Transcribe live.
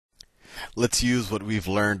let's use what we've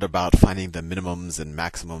learned about finding the minimums and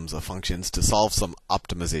maximums of functions to solve some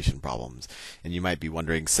optimization problems. And you might be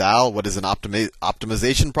wondering, Sal, what is an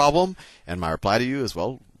optimization problem? And my reply to you is,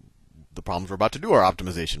 well, the problems we're about to do are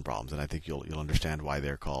optimization problems, and I think you'll understand why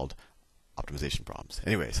they're called optimization problems.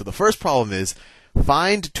 Anyway, so the first problem is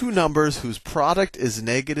find two numbers whose product is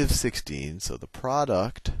negative 16. So the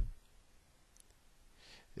product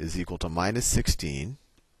is equal to minus 16.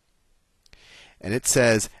 And it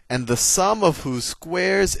says, and the sum of whose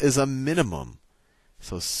squares is a minimum.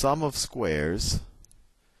 So sum of squares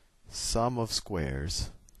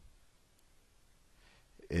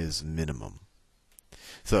is minimum.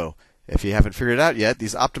 So if you haven't figured it out yet,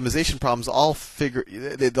 these optimization problems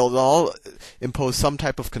they'll all impose some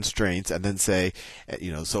type of constraints and then say,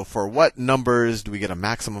 so for what numbers do we get a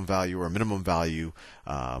maximum value or a minimum value?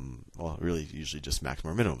 Well, really, usually just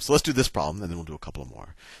maximum or minimum. So let's do this problem, and then we'll do a couple of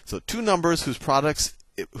more. So two numbers whose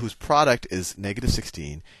product is negative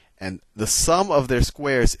 16, and the sum of their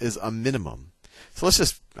squares is a minimum. So let's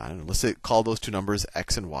just, call those two numbers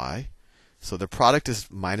x and y. So the product is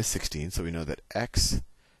minus 16, so we know that x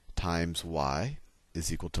times y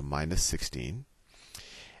is equal to minus 16.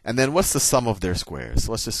 And then what's the sum of their squares?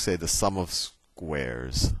 So let's just say the sum of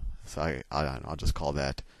squares. So I'll just call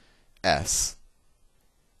that s.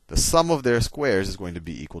 The sum of their squares is going to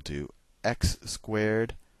be equal to x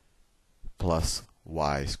squared plus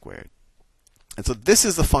y squared. And so this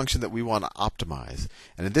is the function that we want to optimize.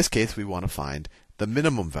 And in this case, we want to find the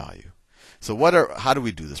minimum value. So how do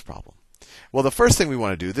we do this problem? Well, the first thing we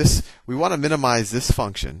want to do, we want to minimize this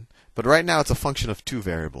function, but right now it's a function of two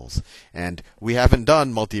variables. And we haven't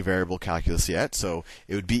done multivariable calculus yet, so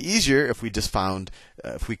it would be easier if we just found,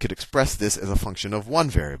 if we could express this as a function of one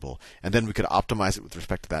variable. And then we could optimize it with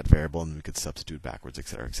respect to that variable, and we could substitute backwards,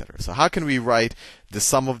 etc., etc. So how can we write the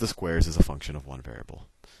sum of the squares as a function of one variable?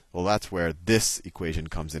 Well, that's where this equation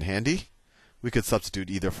comes in handy. We could substitute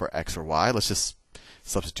either for x or y. Let's just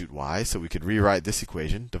substitute y. So we could rewrite this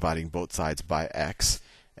equation, dividing both sides by x,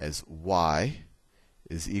 as y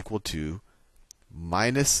is equal to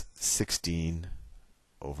minus 16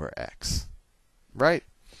 over x. Right?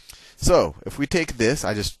 So if we take this,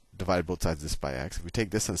 I just divided both sides of this by x. If we take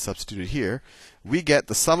this and substitute it here, we get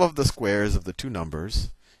the sum of the squares of the two numbers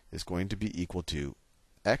is going to be equal to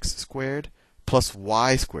x squared plus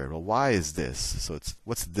y squared. Well, y is this. So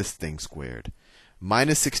what's this thing squared?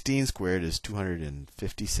 Minus 16 squared is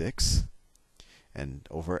 256, and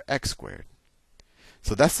over x squared.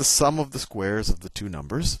 So that's the sum of the squares of the two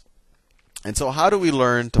numbers. And so how do we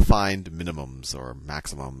learn to find minimums or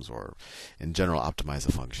maximums, or in general optimize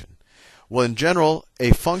a function? Well, in general,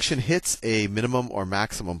 a function hits a minimum or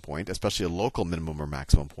maximum point, especially a local minimum or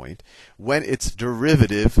maximum point, when its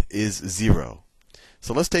derivative is 0.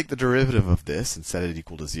 So let's take the derivative of this and set it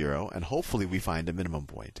equal to 0, and hopefully we find a minimum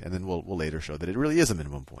point. And then we'll later show that it really is a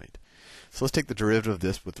minimum point. So let's take the derivative of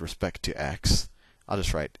this with respect to x. I'll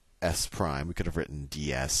just write s prime. We could have written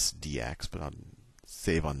ds dx, but I'll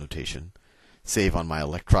save on notation. Save on my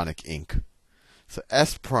electronic ink. So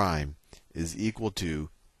s prime is equal to,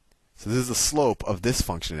 so this is the slope of this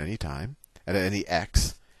function at any time, at any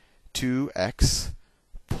x, 2x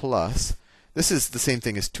plus, this is the same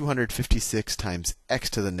thing as 256 times x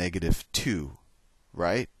to the negative 2,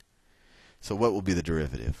 right? So what will be the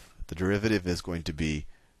derivative? The derivative is going to be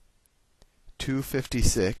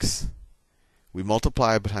 256. We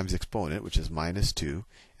multiply times the exponent, which is minus 2,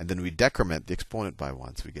 and then we decrement the exponent by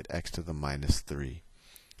 1, so we get x to the minus 3.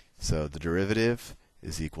 So the derivative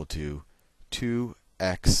is equal to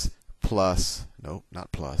 2x plus, no,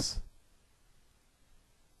 not plus,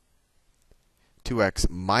 2x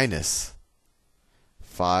minus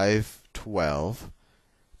 512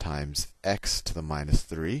 times x to the minus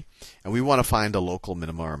 3. And we want to find a local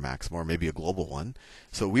minima or maxima, or maybe a global one.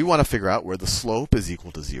 So we want to figure out where the slope is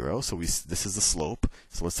equal to 0. So this is the slope.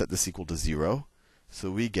 So let's set this equal to 0.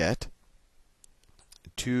 So we get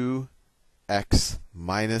 2x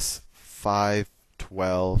minus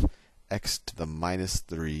 512 x to the minus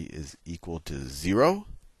 3 is equal to 0.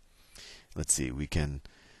 Let's see, we can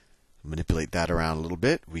manipulate that around a little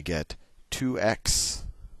bit. We get 2x.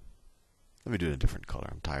 Let me do it in a different color.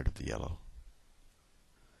 I'm tired of the yellow.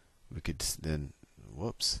 We could then,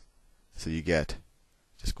 whoops. So you get,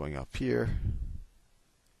 just going up here,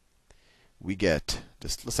 we get,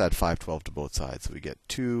 let's add 512 to both sides. So we get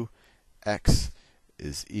 2x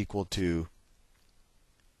is equal to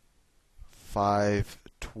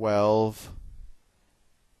 512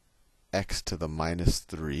 x to the minus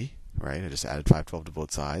 3, right? I just added 512 to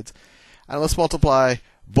both sides. And let's multiply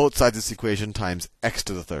both sides of this equation times x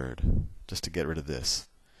to the third, just to get rid of this.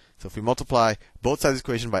 So if we multiply both sides of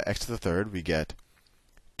the equation by x to the third, we get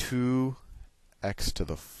 2x to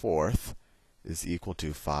the fourth is equal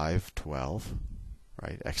to 512.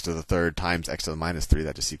 Right? X to the third times x to the minus 3,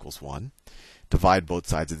 that just equals 1. Divide both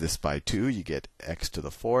sides of this by 2, you get x to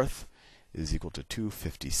the fourth is equal to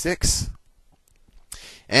 256.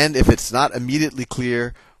 And if it's not immediately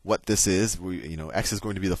clear what this is, x is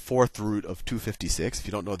going to be the fourth root of 256. If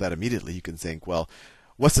you don't know that immediately, you can think, well,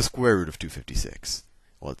 what's the square root of 256?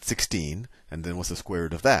 Well, it's 16. And then what's the square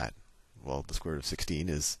root of that? Well, the square root of 16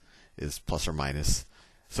 is plus or minus.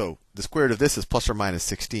 So the square root of this is plus or minus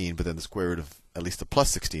 16, but then the square root of at least the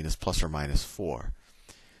plus 16 is plus or minus 4.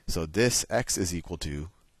 So this x is equal to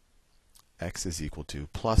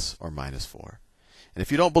plus or minus 4. And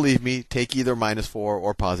if you don't believe me, take either minus 4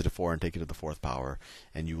 or positive 4 and take it to the fourth power,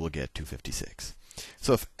 and you will get 256.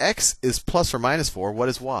 So if x is plus or minus 4, what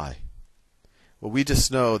is y? Well, we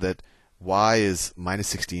just know that y is minus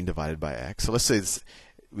 16 divided by x. So let's say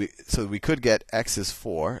so we could get x is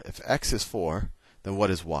 4. If x is 4, then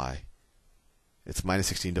what is y? It's minus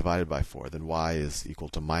 16 divided by 4. Then y is equal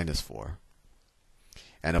to minus 4.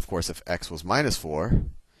 And of course, if x was minus 4,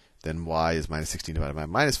 then y is minus 16 divided by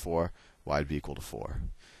minus 4. Y would be equal to 4.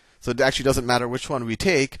 So it actually doesn't matter which one we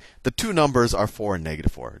take. The two numbers are 4 and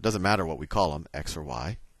negative 4. It doesn't matter what we call them, x or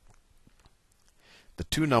y. The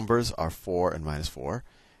two numbers are 4 and minus 4.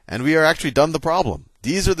 And we are actually done the problem.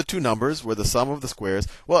 These are the two numbers where the sum of the squares.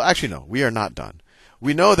 Well, actually, no, we are not done.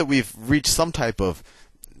 We know that we've reached some type of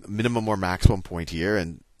minimum or maximum point here.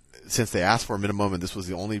 And since they asked for a minimum and this was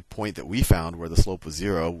the only point that we found where the slope was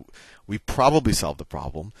 0, we probably solved the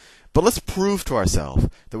problem. But let's prove to ourselves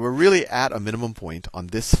that we're really at a minimum point on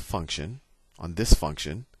this function,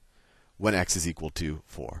 when x is equal to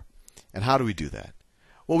 4. And how do we do that?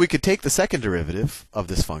 Well, we could take the second derivative of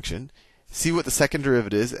this function, see what the second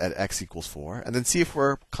derivative is at x equals 4, and then see if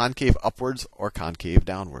we're concave upwards or concave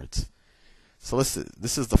downwards. So this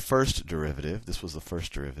is the first derivative. This was the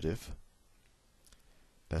first derivative.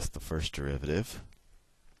 That's the first derivative.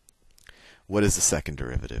 What is the second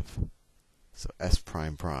derivative? So s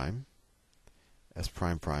prime prime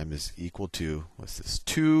is equal to, what's this,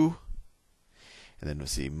 2, and then we'll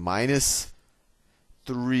see minus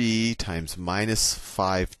 3 times minus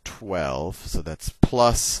 512, so that's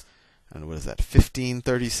plus, and what is that,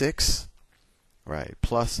 1536? Right,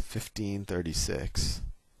 plus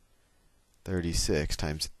 1536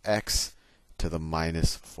 times x to the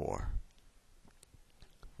minus 4.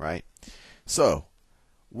 Right? So,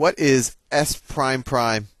 what is s prime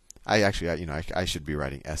prime? I should be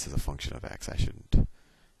writing s as a function of x. I shouldn't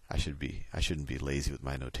be lazy with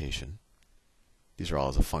my notation. These are all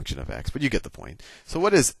as a function of x, but you get the point. So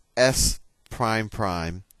what is s prime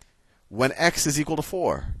prime when x is equal to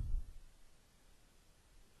 4?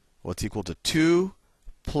 Well, it's equal to 2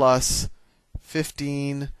 plus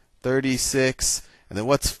 1536, and then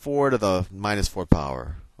what's 4 to the minus 4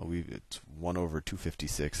 power? Well, it's 1 over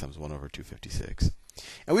 256 times 1 over 256.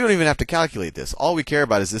 And we don't even have to calculate this. All we care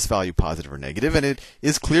about is this value positive or negative, and it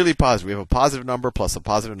is clearly positive. We have a positive number plus a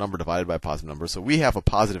positive number divided by a positive number, so we have a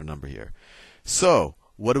positive number here. So,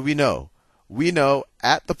 what do we know? We know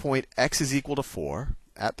at the point x is equal to 4,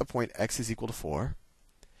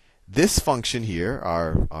 this function here,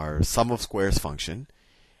 our sum of squares function,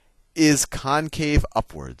 is concave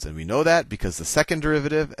upwards. And we know that because the second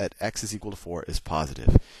derivative at x is equal to 4 is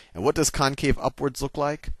positive. And what does concave upwards look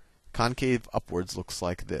like? Concave upwards looks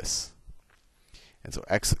like this. And so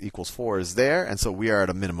x equals 4 is there, and so we are at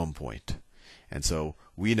a minimum point. And so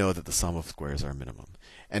we know that the sum of squares are minimum.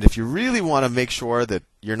 And if you really want to make sure that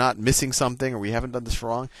you're not missing something or we haven't done this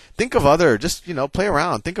wrong, think of other, play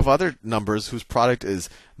around. Think of other numbers whose product is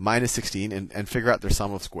minus 16 and figure out their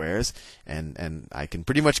sum of squares. And I can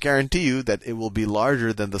pretty much guarantee you that it will be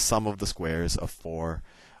larger than the sum of the squares of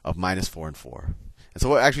minus 4 and 4. And so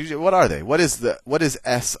what are they? What is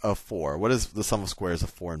s of 4? What is the sum of squares of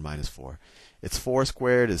 4 and minus 4? It's 4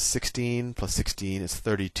 squared is 16 plus 16 is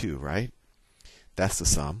 32, right? That's the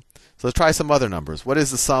sum. So let's try some other numbers. What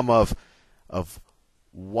is the sum of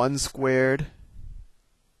 1 squared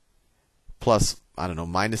plus,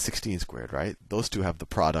 minus 16 squared, right? Those two have the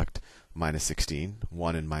product minus 16,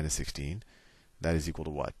 1 and minus 16. That is equal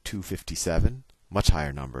to what? 257. Much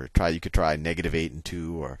higher number. You could try negative 8 and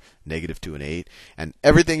 2 or negative 2 and 8. And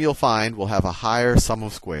everything you'll find will have a higher sum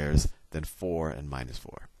of squares than 4 and minus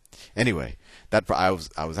 4. Anyway, I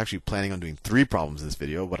was actually planning on doing 3 problems in this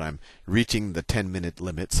video, but I'm reaching the 10-minute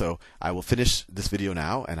limit. So I will finish this video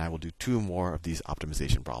now, and I will do 2 more of these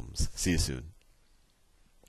optimization problems. See you soon.